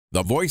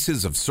The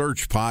Voices of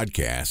Search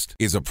podcast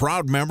is a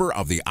proud member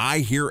of the I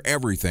Hear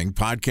Everything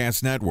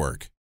podcast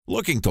network.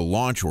 Looking to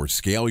launch or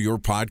scale your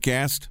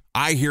podcast?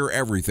 I Hear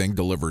Everything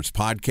delivers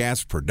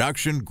podcast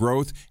production,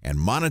 growth, and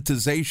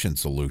monetization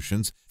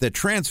solutions that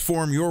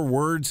transform your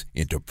words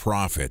into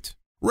profit.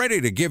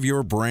 Ready to give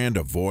your brand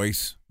a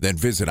voice? Then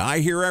visit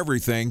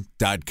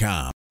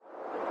iheareverything.com.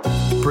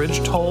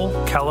 Bridge toll,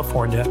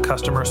 California,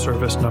 customer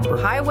service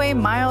number. Highway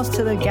miles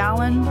to the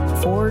gallon,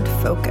 Ford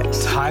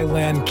Focus.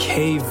 Thailand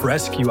cave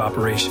rescue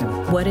operation.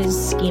 What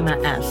is Schema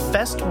F?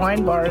 Best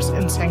wine bars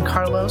in San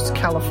Carlos,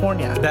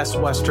 California. Best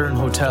Western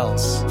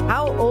hotels.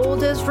 How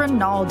old is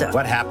Ronaldo?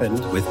 What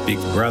happened with Big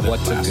Brother?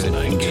 What's a good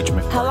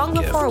engagement? How long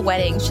before a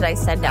wedding should I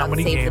send out How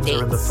many save games the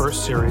are in the dates?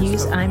 first series?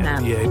 Use of IMAP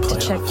NBA to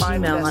check playoffs.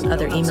 email on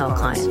other email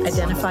clients.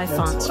 Identify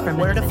fonts from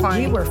Where to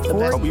find We were the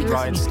 4 best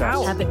years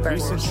out. Habit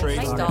burgers.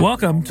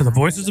 Welcome to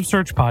the Voices of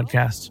Search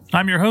podcast.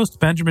 I'm your host,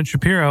 Benjamin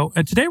Shapiro,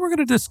 and today we're going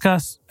to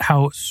discuss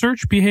how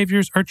search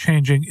behaviors are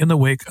changing in the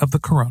wake of the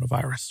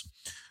coronavirus.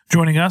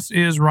 Joining us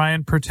is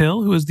Ryan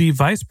Purtill, who is the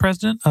Vice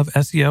President of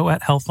SEO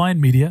at Healthline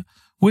Media,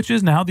 which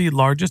is now the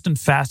largest and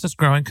fastest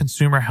growing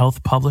consumer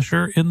health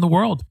publisher in the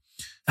world.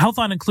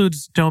 Healthline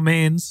includes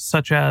domains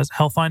such as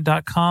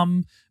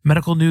Healthline.com,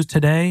 Medical News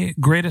Today,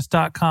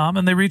 Greatest.com,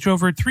 and they reach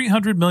over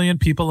 300 million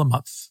people a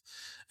month.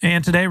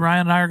 And today,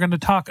 Ryan and I are going to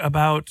talk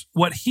about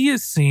what he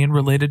has seen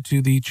related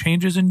to the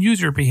changes in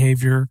user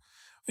behavior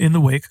in the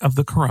wake of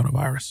the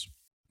coronavirus.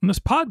 And this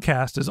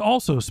podcast is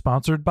also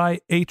sponsored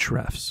by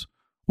Ahrefs.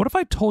 What if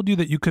I told you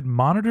that you could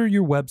monitor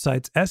your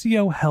website's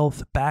SEO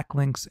health,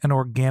 backlinks, and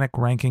organic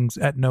rankings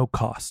at no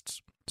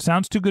costs?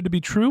 Sounds too good to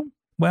be true?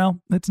 Well,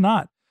 it's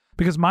not,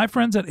 because my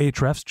friends at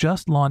Ahrefs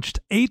just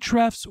launched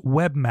Ahrefs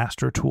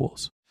Webmaster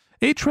Tools.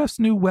 Ahrefs'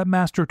 new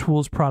Webmaster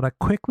Tools product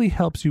quickly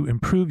helps you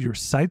improve your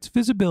site's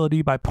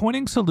visibility by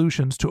pointing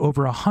solutions to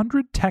over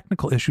 100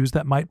 technical issues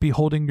that might be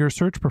holding your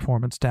search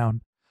performance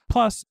down.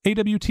 Plus,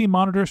 AWT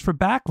monitors for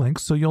backlinks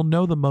so you'll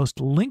know the most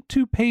linked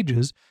to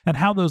pages and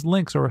how those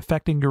links are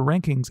affecting your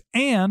rankings.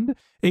 And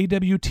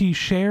AWT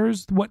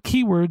shares what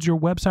keywords your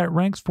website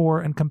ranks for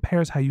and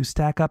compares how you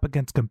stack up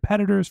against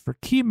competitors for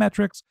key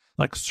metrics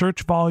like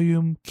search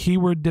volume,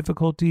 keyword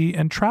difficulty,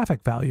 and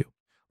traffic value.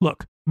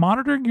 Look,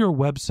 monitoring your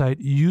website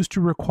used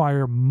to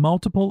require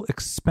multiple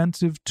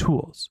expensive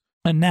tools.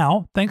 And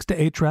now, thanks to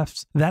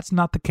Ahrefs, that's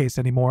not the case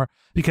anymore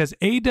because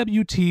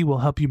AWT will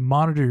help you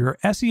monitor your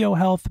SEO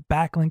health,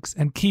 backlinks,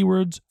 and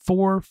keywords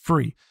for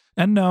free.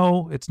 And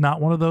no, it's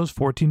not one of those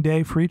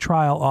 14-day free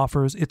trial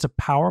offers. It's a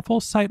powerful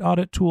site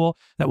audit tool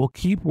that will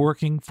keep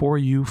working for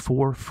you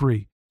for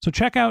free. So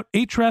check out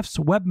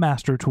Ahrefs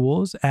Webmaster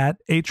Tools at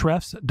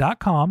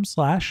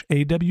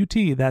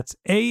ahrefs.com/AWT. That's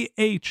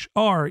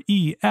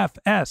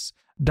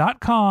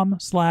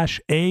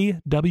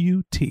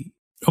ahrefs.com/AWT.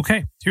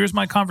 Okay, here's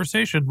my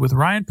conversation with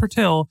Ryan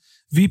Purtill,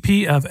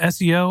 VP of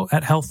SEO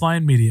at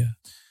Healthline Media.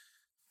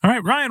 All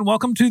right, Ryan,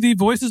 welcome to the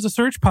Voices of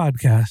Search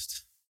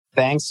podcast.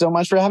 Thanks so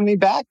much for having me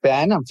back,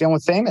 Ben. I'm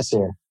feeling famous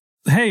here.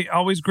 Hey,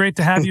 always great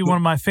to have you. One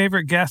of my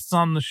favorite guests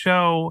on the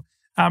show.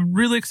 I'm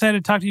really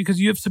excited to talk to you because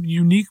you have some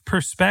unique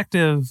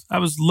perspective. I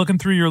was looking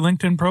through your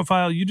LinkedIn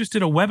profile. You just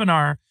did a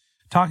webinar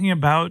talking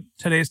about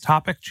today's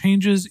topic,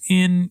 changes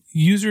in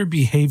user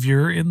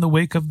behavior in the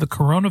wake of the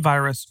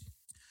coronavirus.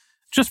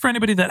 Just for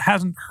anybody that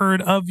hasn't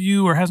heard of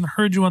you or hasn't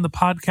heard you on the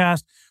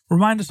podcast,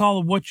 remind us all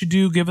of what you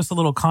do, give us a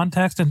little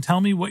context, and tell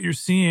me what you're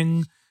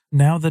seeing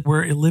now that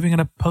we're living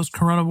in a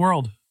post-corona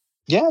world.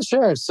 Yeah,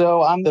 sure.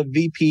 So I'm the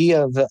VP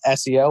of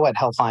SEO at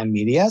Healthline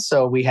Media.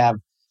 So we have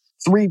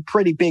 3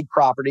 pretty big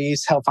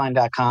properties,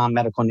 Healthline.com,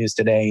 Medical News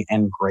Today,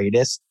 and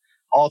Greatest.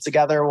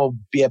 Altogether will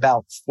be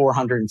about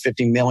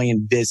 450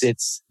 million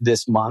visits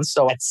this month.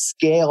 So at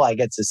scale, I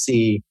get to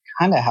see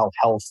kind of how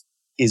health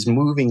is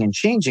moving and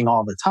changing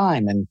all the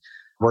time. And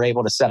we're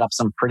able to set up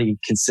some pretty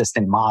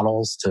consistent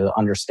models to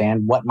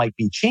understand what might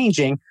be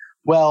changing.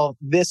 Well,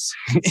 this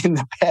in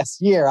the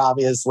past year,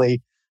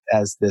 obviously,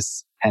 as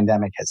this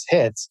pandemic has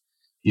hit,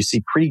 you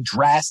see pretty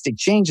drastic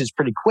changes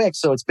pretty quick.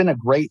 So it's been a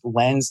great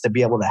lens to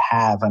be able to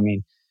have. I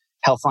mean,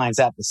 Healthline's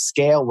at the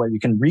scale where you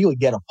can really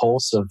get a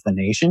pulse of the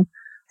nation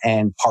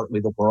and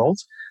partly the world.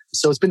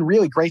 So it's been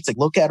really great to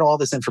look at all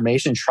this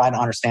information, try to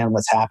understand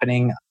what's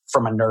happening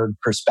from a nerd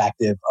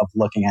perspective of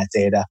looking at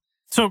data.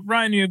 So,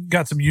 Ryan, you've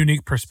got some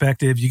unique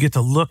perspective. You get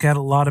to look at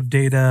a lot of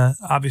data.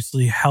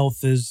 Obviously,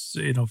 health is,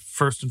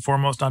 first and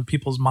foremost on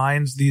people's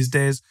minds these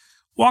days.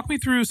 Walk me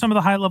through some of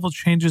the high-level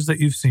changes that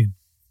you've seen.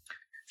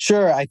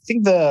 Sure. I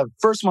think the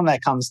first one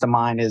that comes to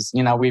mind is,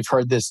 we've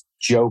heard this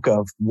joke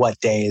of what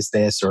day is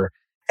this, or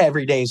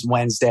every day is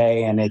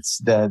Wednesday, and it's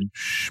the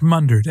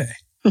Schmunder Day.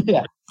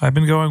 Yeah. I've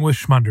been going with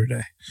Schmunder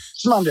Day.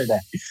 Schmunder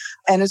Day.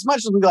 And as much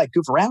as we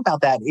goof around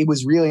about that, it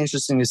was really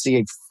interesting to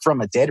see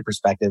from a data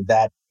perspective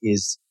that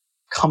is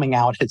coming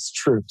out as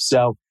true.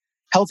 So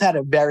health had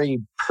a very,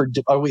 or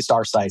at least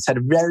our sites, had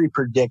a very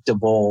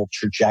predictable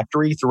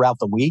trajectory throughout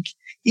the week,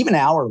 even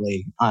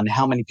hourly, on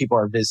how many people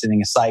are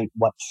visiting a site,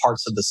 what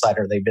parts of the site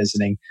are they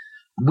visiting.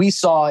 We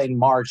saw in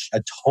March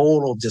a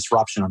total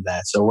disruption of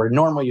that. So where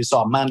normally you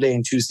saw Monday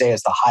and Tuesday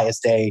as the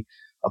highest day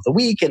of the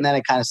week, and then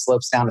it kind of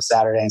slopes down to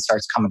Saturday and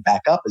starts coming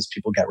back up as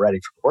people get ready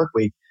for the work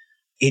week,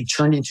 it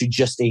turned into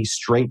just a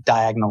straight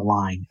diagonal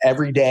line.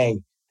 Every day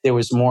there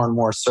was more and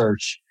more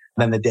search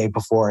than the day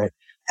before it,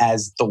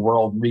 as the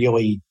world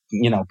really,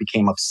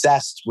 became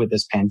obsessed with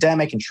this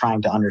pandemic and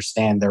trying to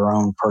understand their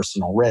own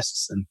personal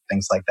risks and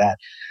things like that.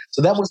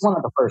 So that was one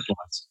of the first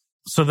ones.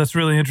 So that's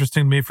really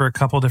interesting to me for a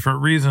couple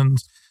different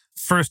reasons.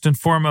 First and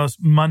foremost,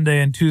 Monday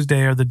and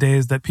Tuesday are the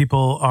days that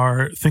people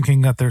are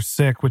thinking that they're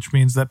sick, which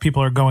means that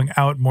people are going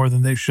out more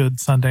than they should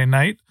Sunday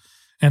night.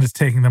 And it's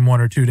taking them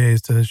 1 or 2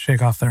 days to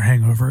shake off their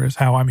hangover, is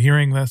how I'm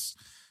hearing this.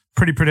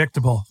 Pretty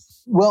predictable.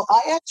 Well,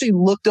 I actually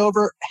looked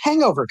over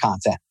hangover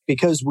content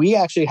because we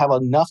actually have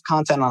enough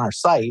content on our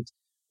site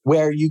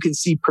where you can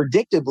see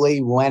predictably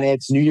when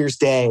it's New Year's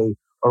Day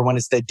or when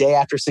it's the day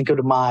after Cinco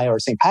de Mayo or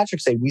St.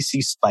 Patrick's Day, we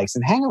see spikes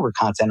in hangover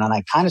content. And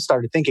I kind of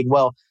started thinking,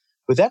 well,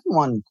 with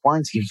everyone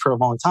quarantined for a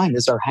long time,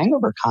 is our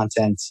hangover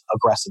content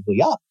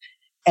aggressively up?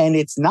 And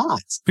it's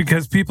not.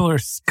 Because people are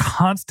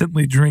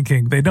constantly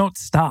drinking. They don't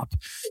stop.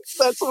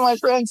 That's what my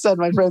friend said.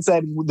 My friend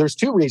said there's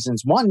 2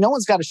 reasons. One, no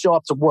one's got to show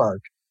up to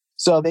work.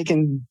 So they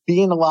can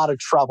be in a lot of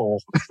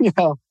trouble.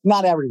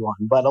 Not everyone,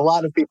 but a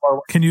lot of people are.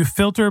 Can you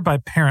filter by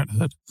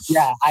parenthood?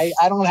 Yeah, I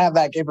don't have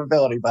that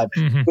capability, but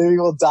maybe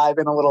we'll dive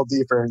in a little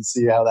deeper and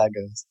see how that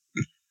goes.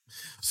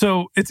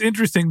 So it's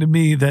interesting to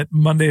me that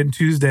Monday and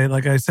Tuesday,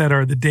 like I said,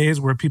 are the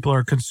days where people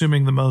are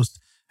consuming the most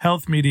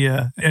health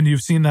media. And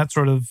you've seen that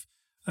sort of,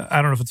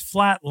 I don't know if it's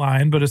flat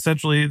line, but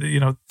essentially,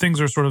 things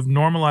are sort of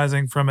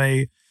normalizing from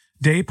a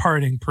day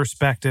parting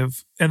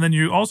perspective. And then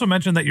you also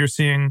mentioned that you're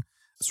seeing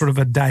sort of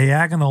a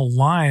diagonal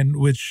line,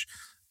 which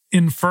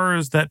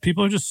infers that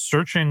people are just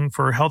searching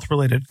for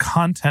health-related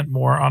content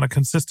more on a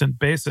consistent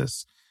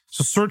basis.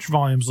 So search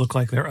volumes look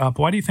like they're up.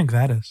 Why do you think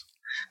that is?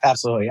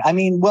 Absolutely.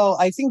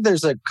 I think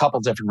there's a couple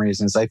different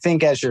reasons. I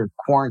think as you're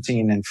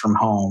quarantined and from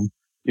home,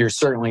 you're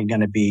certainly going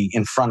to be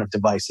in front of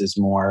devices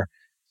more,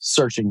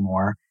 searching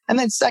more. And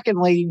then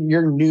secondly,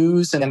 your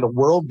news and the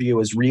worldview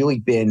has really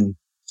been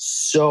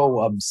so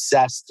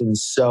obsessed and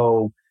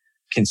so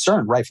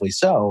concerned, rightfully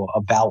so,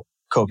 about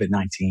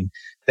COVID-19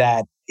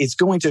 that it's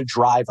going to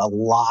drive a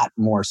lot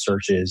more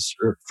searches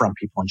from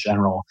people in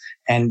general.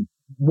 And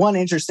one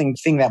interesting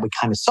thing that we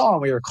kind of saw,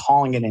 and we were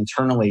calling it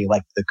internally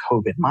like the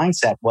COVID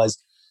mindset, was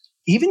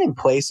even in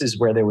places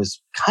where there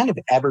was kind of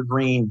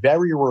evergreen,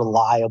 very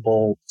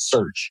reliable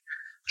search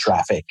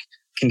traffic,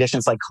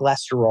 conditions like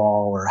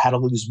cholesterol or how to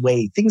lose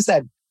weight, things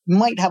that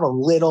might have a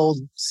little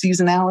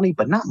seasonality,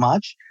 but not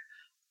much,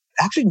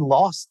 actually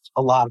lost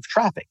a lot of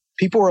traffic.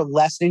 People were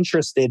less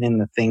interested in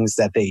the things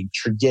that they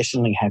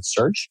traditionally had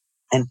searched.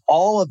 And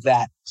all of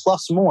that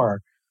plus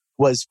more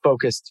was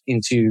focused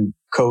into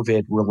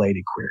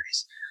COVID-related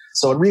queries.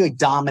 So it really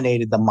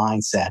dominated the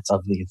mindset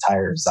of the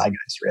entire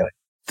zeitgeist, really.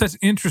 That's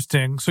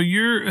interesting. So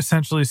you're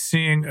essentially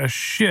seeing a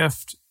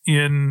shift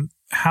in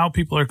how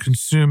people are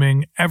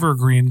consuming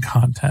evergreen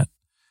content.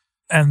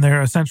 And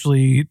they're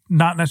essentially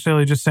not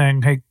necessarily just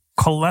saying, hey,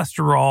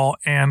 cholesterol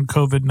and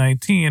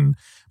COVID-19,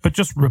 but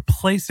just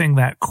replacing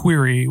that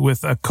query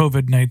with a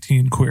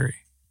COVID-19 query.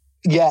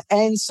 Yeah,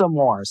 and some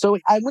more. So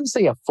I wouldn't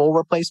say a full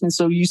replacement.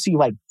 So you see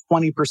like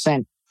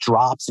 20%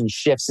 drops and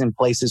shifts in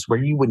places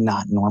where you would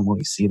not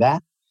normally see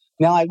that.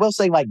 Now, I will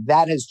say like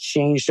that has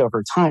changed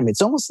over time.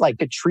 It's almost like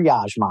a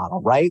triage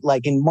model, right?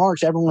 Like in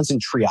March, everyone's in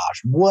triage.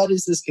 What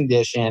is this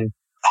condition?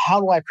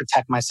 How do I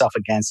protect myself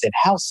against it?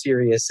 How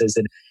serious is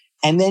it?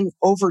 And then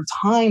over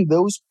time,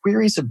 those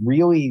queries have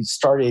really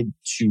started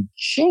to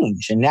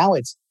change. And now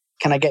it's,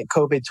 can I get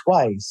COVID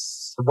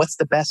twice? What's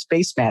the best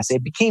face mask?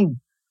 It became,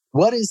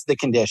 what is the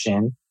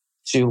condition,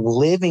 to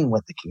living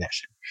with the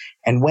condition?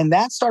 And when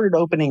that started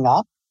opening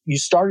up, you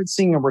started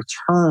seeing a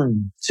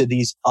return to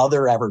these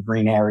other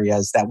evergreen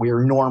areas that we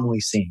were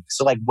normally seeing.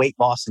 So like weight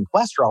loss and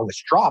cholesterol,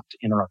 which dropped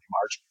in early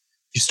March,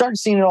 you started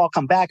seeing it all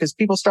come back as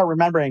people start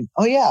remembering,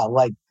 oh yeah,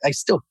 like I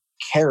still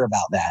care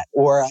about that.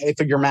 Or if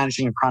you're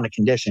managing a chronic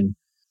condition,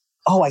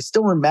 oh, I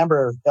still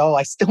remember,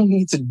 I still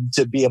need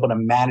to be able to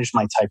manage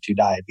my type 2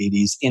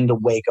 diabetes in the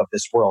wake of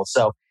this world.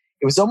 So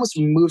it was almost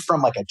moved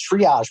from like a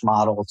triage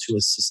model to a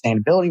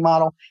sustainability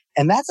model.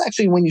 And that's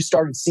actually when you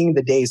started seeing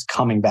the days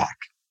coming back.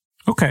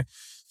 Okay.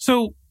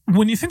 So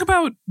when you think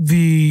about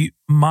the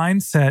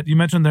mindset, you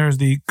mentioned there's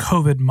the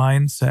COVID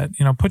mindset,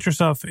 put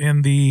yourself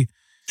in the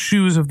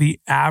shoes of the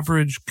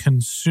average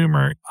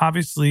consumer.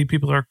 Obviously,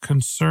 people are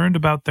concerned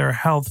about their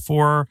health.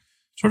 For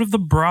sort of the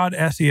broad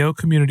SEO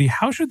community,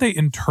 how should they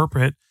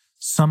interpret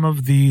some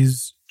of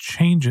these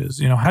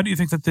changes? How do you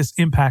think that this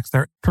impacts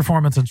their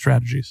performance and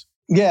strategies?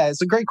 Yeah,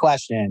 it's a great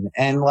question.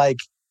 And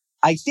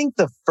I think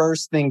the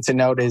first thing to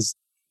note is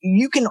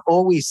you can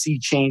always see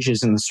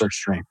changes in the search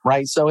stream,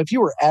 right? So if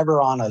you were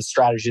ever on a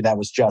strategy that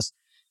was just,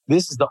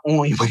 this is the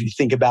only way to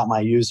think about my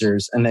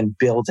users and then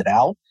build it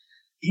out,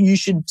 you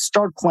should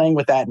start playing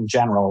with that in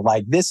general.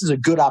 Like this is a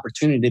good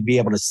opportunity to be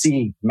able to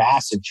see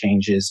massive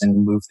changes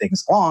and move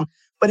things along.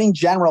 But in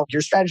general,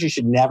 your strategy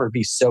should never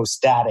be so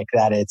static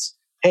that it's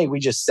hey, we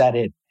just set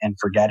it and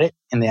forget it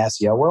in the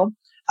SEO world.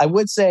 I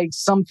would say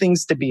some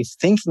things to be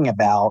thinking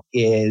about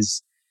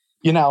is,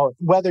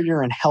 whether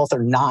you're in health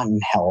or not in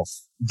health,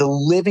 the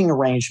living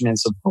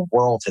arrangements of the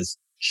world has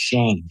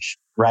changed,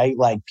 right?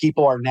 Like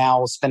people are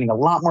now spending a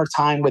lot more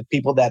time with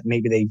people that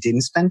maybe they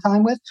didn't spend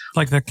time with.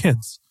 Like their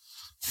kids.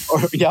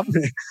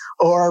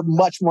 Or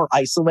much more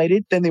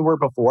isolated than they were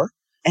before.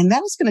 And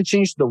that is going to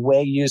change the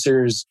way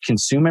users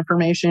consume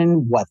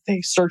information, what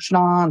they search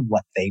on,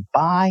 what they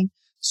buy.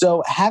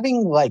 So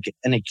having like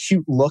an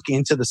acute look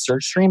into the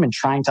search stream and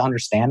trying to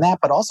understand that,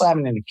 but also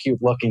having an acute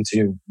look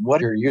into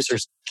what your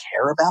users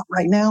care about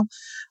right now,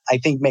 I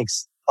think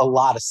makes a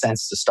lot of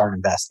sense to start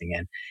investing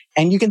in.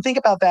 And you can think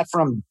about that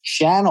from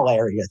channel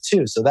area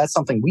too. So that's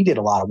something we did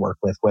a lot of work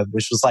with,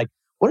 which was like,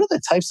 what are the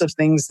types of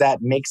things that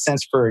make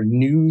sense for a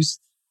news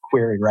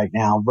query right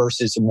now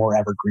versus a more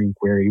evergreen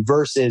query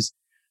versus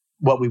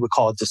what we would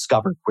call a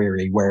discover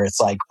query, where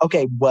it's like,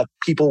 okay, what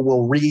people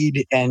will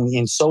read and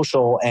in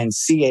social and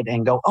see it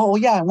and go, oh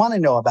yeah, I want to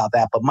know about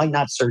that, but might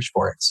not search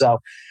for it. So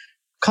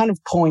kind of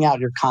pulling out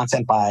your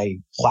content by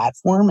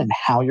platform and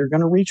how you're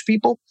going to reach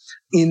people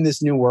in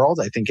this new world,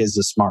 I think is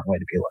a smart way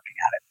to be looking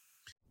at it.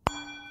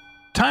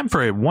 Time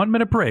for a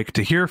 1-minute break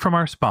to hear from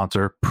our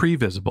sponsor,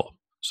 Previsible.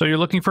 So you're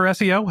looking for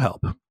SEO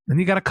help,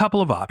 and you got a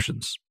couple of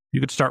options. You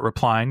could start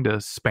replying to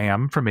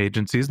spam from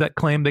agencies that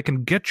claim they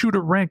can get you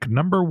to rank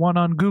number 1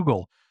 on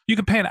Google. You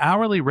can pay an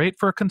hourly rate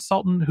for a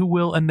consultant who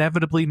will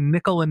inevitably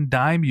nickel and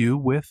dime you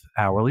with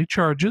hourly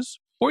charges.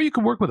 Or you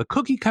can work with a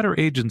cookie-cutter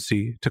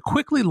agency to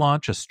quickly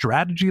launch a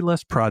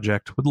strategy-less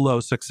project with low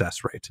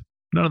success rate.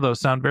 None of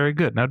those sound very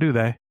good, now do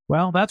they?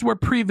 Well, that's where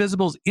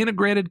Previsible's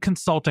integrated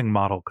consulting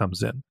model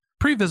comes in.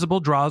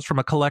 Previsible draws from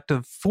a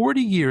collective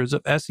 40 years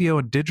of SEO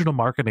and digital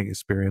marketing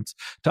experience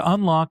to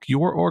unlock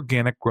your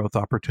organic growth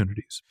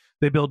opportunities.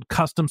 They build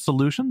custom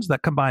solutions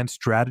that combine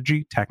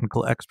strategy,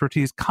 technical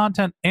expertise,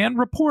 content, and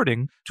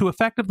reporting to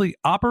effectively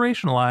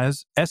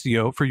operationalize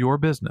SEO for your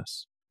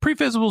business.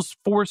 Previsible's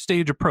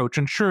 4-stage approach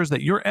ensures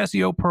that your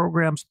SEO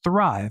programs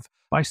thrive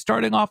by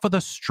starting off with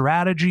a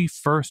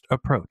strategy-first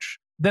approach.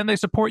 Then they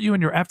support you in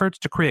your efforts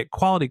to create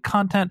quality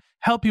content,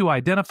 help you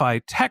identify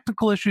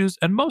technical issues,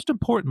 and most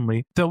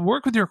importantly, they'll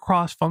work with your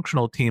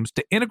cross-functional teams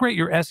to integrate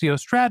your SEO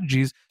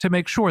strategies to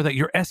make sure that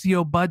your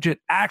SEO budget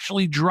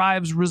actually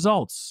drives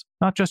results,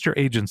 not just your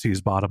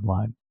agency's bottom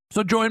line.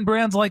 So join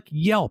brands like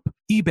Yelp,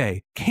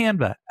 eBay,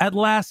 Canva,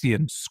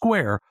 Atlassian,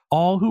 Square,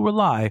 all who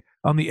rely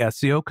on the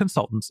SEO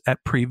consultants at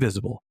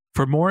Previsible.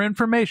 For more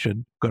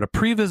information, go to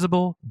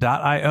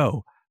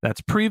previsible.io.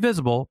 That's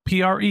Previsible,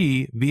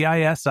 Previsible.io.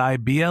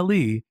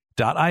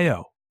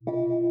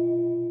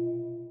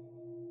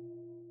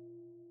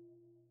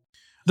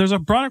 There's a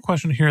broader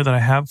question here that I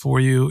have for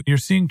you. You're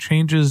seeing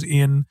changes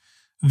in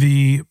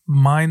the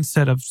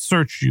mindset of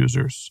search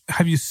users.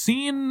 Have you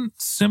seen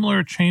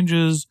similar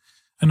changes?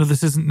 I know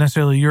this isn't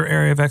necessarily your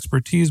area of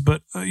expertise,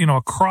 but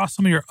across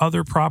some of your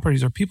other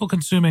properties, are people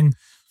consuming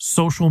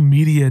social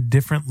media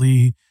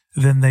differently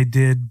than they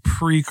did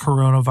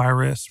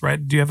pre-coronavirus,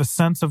 right? Do you have a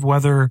sense of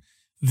whether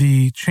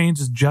the change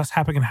is just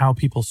happening in how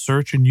people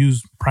search and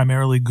use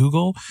primarily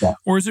Google,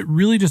 or is it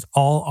really just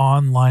all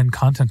online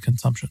content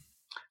consumption?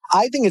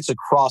 I think it's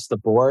across the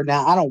board.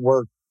 Now, I don't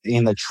work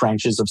in the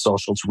trenches of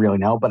social to really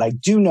know, but I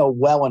do know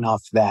well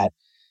enough that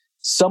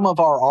some of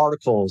our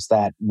articles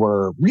that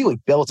were really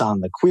built on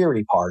the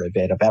query part of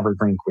it, of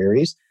evergreen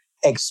queries,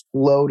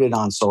 exploded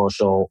on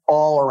social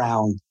all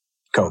around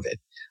COVID.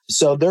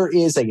 So there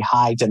is a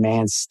high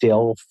demand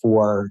still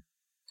for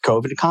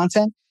COVID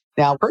content.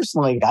 Now,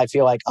 personally, I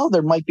feel like,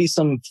 there might be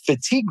some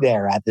fatigue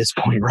there at this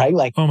point, right?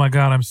 Like, oh my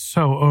God, I'm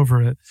so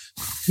over it.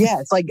 Yeah,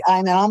 it's like,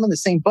 I'm in the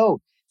same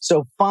boat.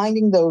 So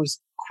finding those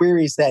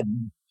queries that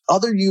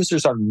other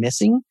users are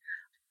missing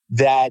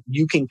that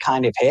you can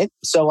kind of hit.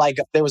 So like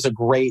there was a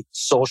great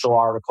social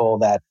article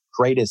that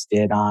Greatest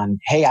did on,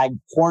 hey, I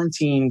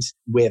quarantined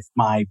with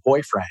my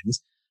boyfriend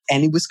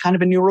and it was kind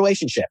of a new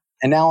relationship.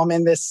 And now I'm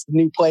in this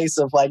new place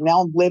of like,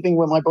 now I'm living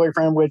with my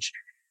boyfriend, which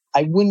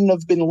I wouldn't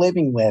have been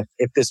living with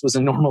if this was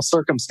a normal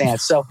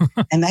circumstance. So,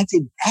 and that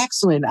did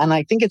excellent. And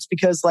I think it's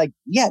because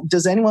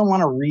does anyone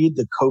want to read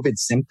the COVID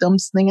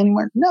symptoms thing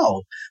anywhere?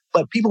 No,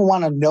 but people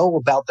want to know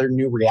about their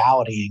new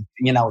reality.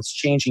 It's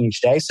changing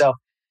each day. So,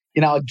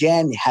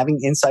 again, having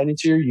insight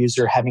into your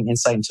user, having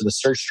insight into the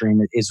search stream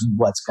is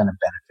what's going to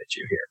benefit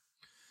you here.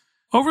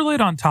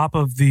 Overlaid on top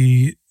of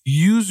the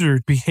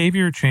user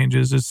behavior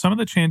changes is some of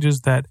the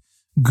changes that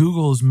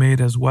Google has made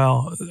as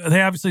well.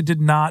 They obviously did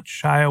not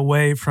shy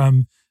away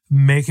from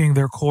making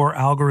their core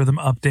algorithm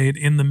update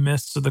in the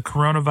midst of the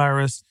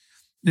coronavirus.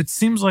 It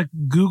seems like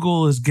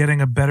Google is getting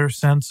a better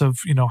sense of,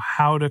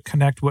 how to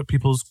connect what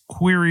people's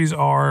queries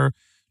are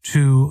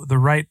to the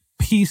right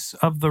piece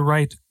of the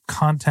right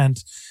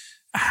content.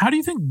 How do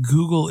you think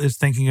Google is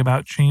thinking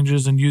about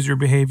changes in user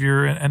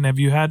behavior? And have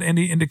you had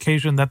any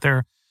indication that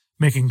they're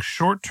making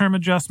short-term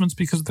adjustments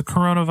because of the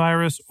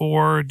coronavirus,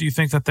 or do you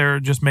think that they're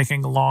just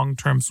making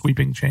long-term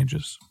sweeping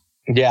changes?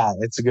 Yeah,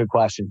 it's a good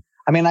question.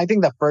 I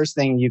think the first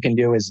thing you can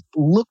do is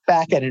look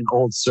back at an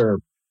old SERP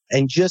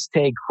And just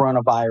take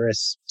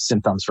coronavirus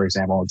symptoms, for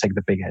example, and take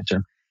the big head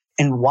term,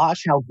 and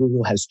watch how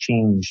Google has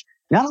changed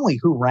not only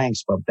who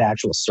ranks, but the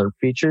actual SERP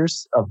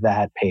features of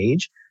that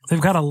page.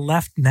 They've got a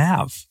left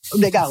nav.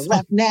 They got a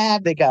left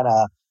nav. They got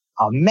a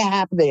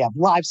map. They have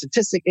live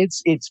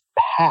statistics. It's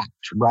packed,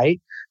 right?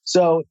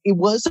 So it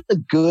was a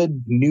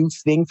good new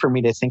thing for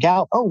me to think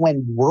out,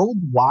 when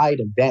worldwide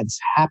events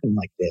happen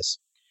like this,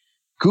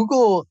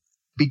 Google,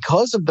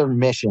 because of their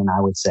mission,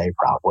 I would say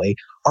probably,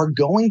 are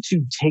going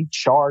to take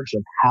charge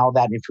of how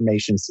that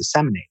information is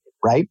disseminated,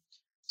 right?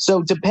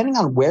 So depending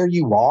on where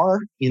you are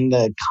in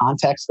the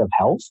context of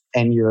health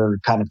and your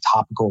kind of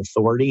topical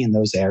authority in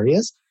those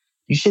areas,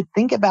 you should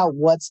think about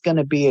what's going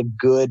to be a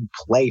good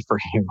play for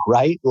you,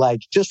 right?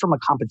 Like just from a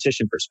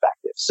competition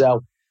perspective.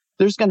 So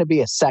there's going to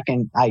be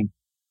I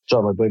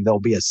totally believe there'll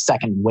be a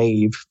second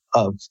wave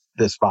of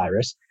this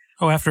virus.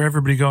 After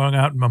everybody going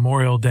out on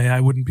Memorial Day,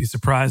 I wouldn't be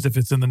surprised if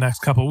it's in the next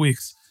couple of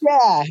weeks.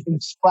 Yeah,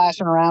 and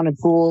splashing around in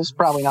pools,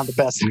 probably not the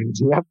best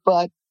idea,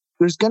 but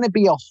there's going to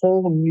be a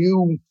whole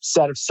new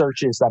set of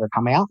searches that are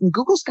coming out, and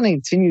Google's going to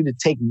continue to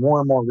take more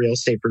and more real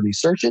estate for these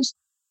searches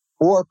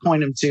or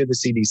point them to the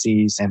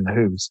CDCs and the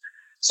WHOs.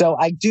 So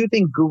I do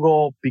think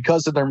Google,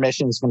 because of their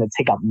mission, is going to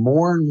take up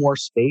more and more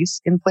space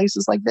in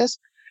places like this.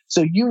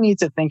 So you need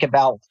to think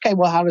about,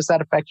 how does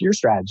that affect your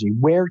strategy?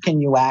 Where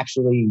can you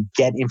actually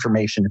get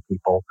information to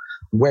people?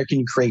 Where can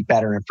you create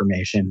better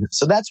information?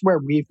 So that's where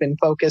we've been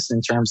focused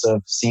in terms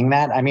of seeing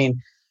that. I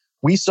mean,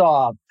 we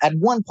saw at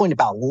one point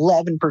about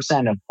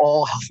 11% of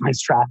all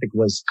Healthline's traffic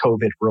was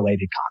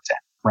COVID-related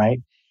content, right?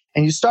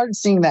 And you started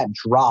seeing that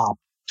drop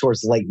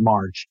towards late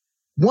March.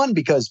 One,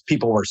 because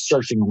people were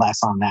searching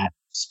less on that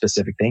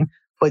specific thing,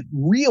 but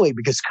really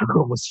because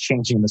Google was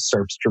changing the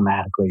search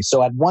dramatically.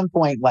 So at one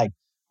point,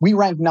 we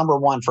ranked number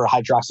 1 for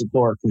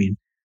hydroxychloroquine.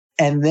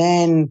 And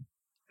then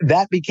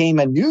that became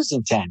a news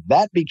intent.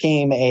 That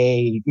became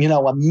a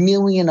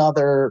million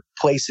other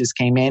places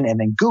came in, and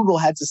then Google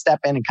had to step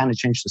in and kind of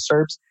change the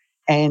SERPs.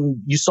 And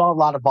you saw a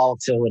lot of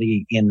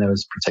volatility in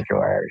those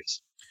particular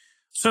areas.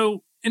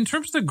 So in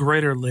terms of the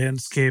greater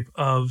landscape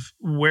of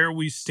where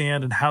we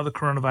stand and how the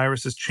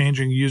coronavirus is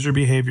changing user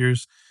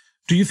behaviors,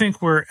 do you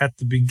think we're at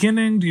the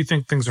beginning? Do you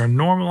think things are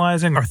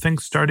normalizing? Are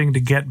things starting to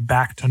get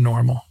back to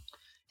normal?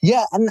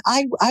 Yeah, and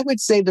I would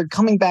say they're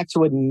coming back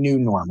to a new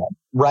normal,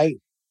 right?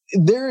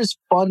 There's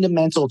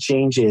fundamental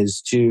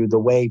changes to the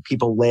way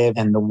people live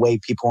and the way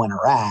people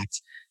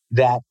interact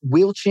that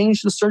will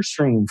change the search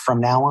stream from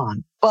now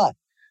on. But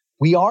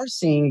we are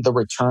seeing the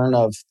return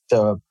of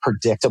the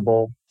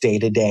predictable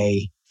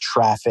day-to-day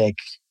traffic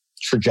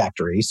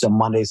trajectory. So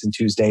Mondays and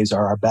Tuesdays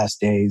are our best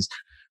days.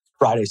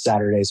 Fridays,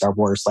 Saturdays are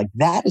worse.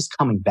 That is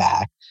coming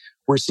back.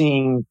 We're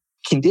seeing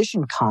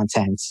conditioned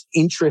content,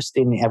 interest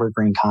in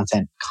evergreen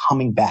content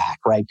coming back,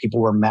 right?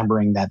 People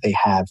remembering that they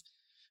have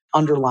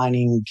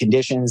underlining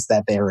conditions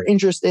that they're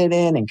interested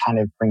in and kind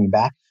of bringing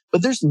back.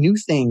 But there's new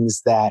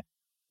things that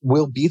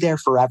will be there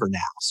forever now.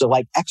 So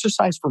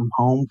exercise from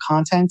home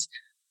content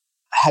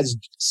has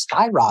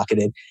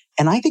skyrocketed.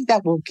 And I think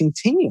that will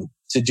continue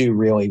to do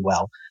really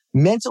well.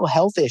 Mental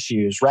health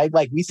issues, right?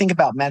 We think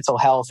about mental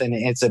health, and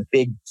it's a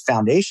big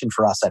foundation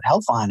for us at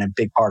Healthline, a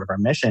big part of our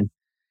mission.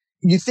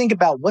 You think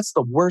about what's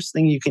the worst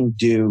thing you can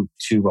do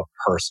to a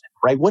person,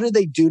 right? What do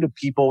they do to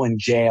people in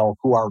jail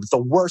who are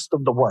the worst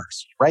of the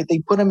worst, right?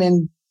 They put them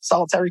in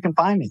solitary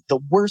confinement. The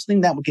worst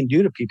thing that we can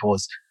do to people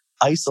is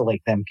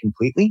isolate them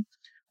completely.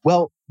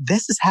 Well,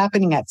 this is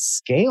happening at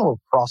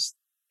scale across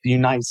the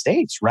United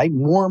States, right?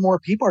 More and more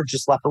people are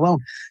just left alone.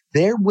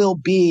 There will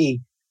be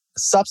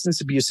substance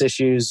abuse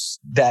issues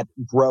that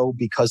grow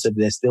because of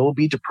this. There will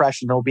be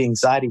depression. There will be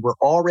anxiety. We're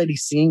already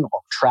seeing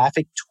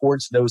traffic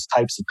towards those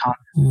types of content.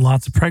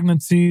 Lots of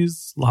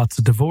pregnancies, lots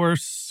of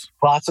divorce.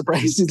 Lots of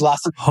pregnancies,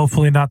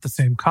 Hopefully not the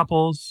same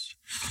couples.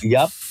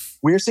 Yep.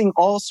 We're seeing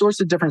all sorts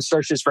of different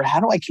searches for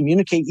how do I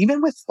communicate,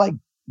 even with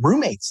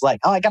roommates.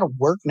 I got to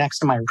work next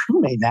to my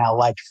roommate now.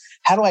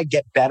 How do I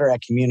get better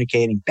at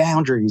communicating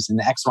boundaries and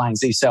X, Y, and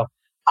Z? So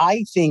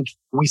I think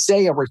we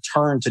say a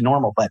return to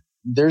normal, but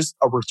there's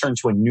a return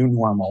to a new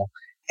normal.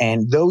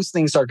 And those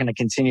things are going to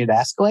continue to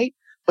escalate.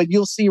 But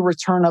you'll see a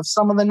return of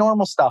some of the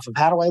normal stuff of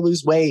how do I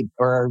lose weight,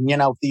 or,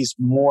 these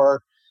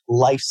more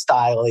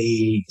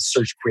lifestyle-y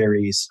search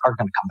queries are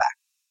going to come back.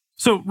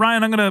 So,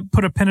 Ryan, I'm going to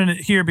put a pin in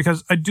it here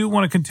because I do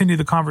want to continue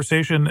the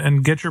conversation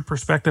and get your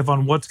perspective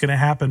on what's going to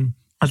happen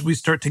as we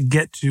start to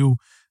get to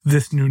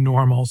this new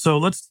normal. So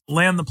let's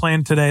land the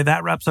plane today.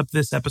 That wraps up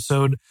this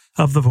episode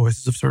of the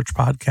Voices of Search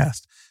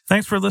podcast.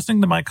 Thanks for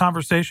listening to my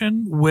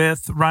conversation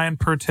with Ryan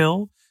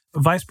Purtill,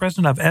 Vice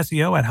President of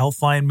SEO at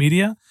Healthline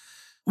Media.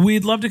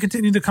 We'd love to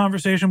continue the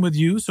conversation with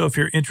you. So if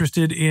you're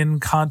interested in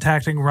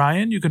contacting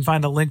Ryan, you can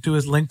find a link to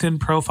his LinkedIn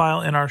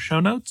profile in our show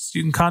notes.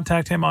 You can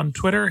contact him on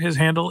Twitter. His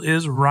handle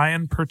is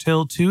Ryan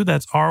Purtill2.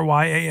 That's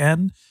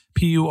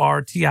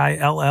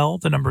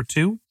RyanPurtill,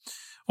 2.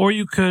 Or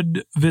you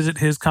could visit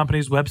his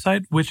company's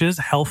website, which is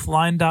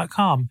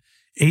healthline.com,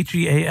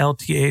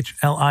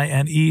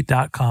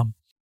 HEALTHLINE.com.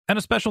 And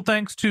a special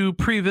thanks to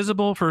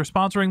Previsible for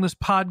sponsoring this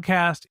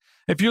podcast.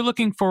 If you're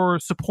looking for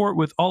support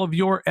with all of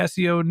your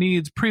SEO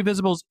needs,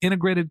 Previsible's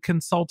integrated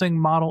consulting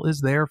model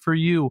is there for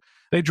you.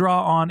 They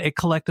draw on a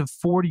collective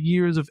 40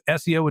 years of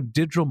SEO and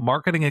digital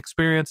marketing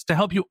experience to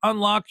help you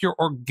unlock your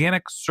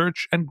organic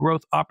search and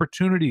growth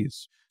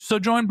opportunities. So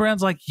join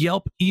brands like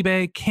Yelp,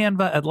 eBay,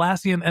 Canva,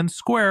 Atlassian, and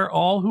Square,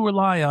 all who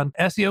rely on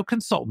SEO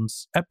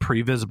consultants at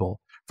Previsible.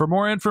 For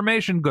more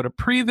information, go to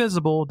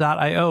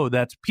previsible.io.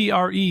 That's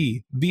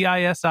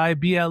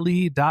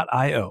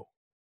previsible.io.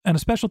 And a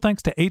special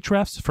thanks to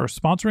Ahrefs for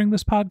sponsoring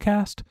this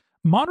podcast.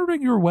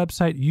 Monitoring your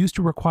website used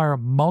to require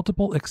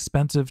multiple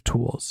expensive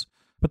tools,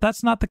 but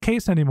that's not the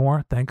case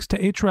anymore thanks to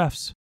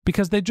Ahrefs,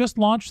 because they just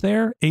launched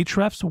their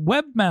Ahrefs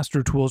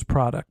Webmaster Tools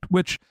product,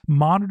 which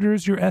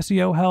monitors your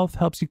SEO health,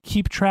 helps you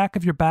keep track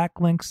of your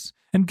backlinks,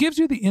 and gives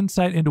you the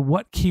insight into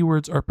what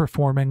keywords are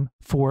performing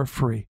for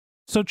free.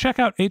 So check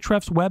out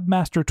Ahrefs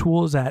Webmaster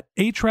Tools at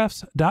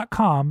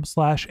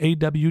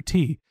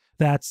ahrefs.com/AWT.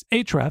 That's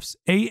Ahrefs,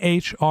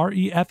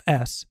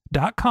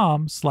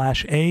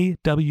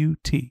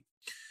 ahrefs.com/AWT.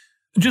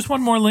 Just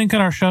one more link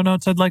in our show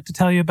notes I'd like to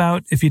tell you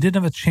about. If you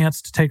didn't have a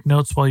chance to take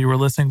notes while you were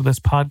listening to this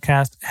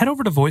podcast, head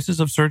over to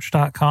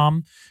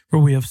voicesofsearch.com,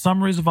 where we have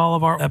summaries of all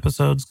of our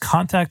episodes,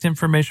 contact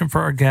information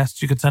for our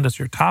guests. You could send us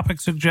your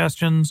topic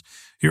suggestions,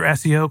 your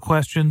SEO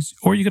questions,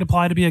 or you could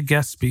apply to be a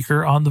guest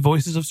speaker on the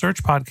Voices of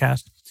Search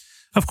podcast.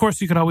 Of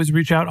course, you can always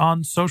reach out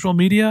on social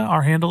media.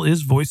 Our handle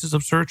is Voices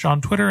of Search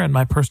on Twitter, and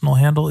my personal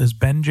handle is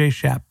Ben J.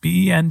 Shap,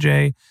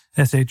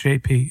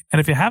 BenJShap.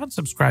 And if you haven't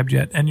subscribed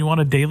yet and you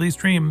want a daily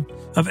stream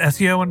of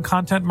SEO and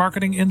content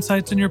marketing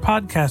insights in your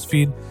podcast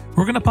feed,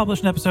 we're going to publish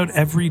an episode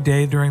every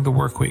day during the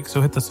work week. So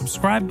hit the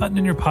subscribe button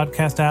in your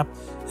podcast app,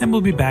 and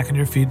we'll be back in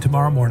your feed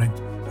tomorrow morning.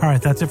 All right,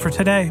 that's it for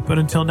today. But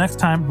until next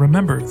time,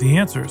 remember, the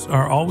answers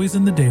are always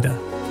in the data.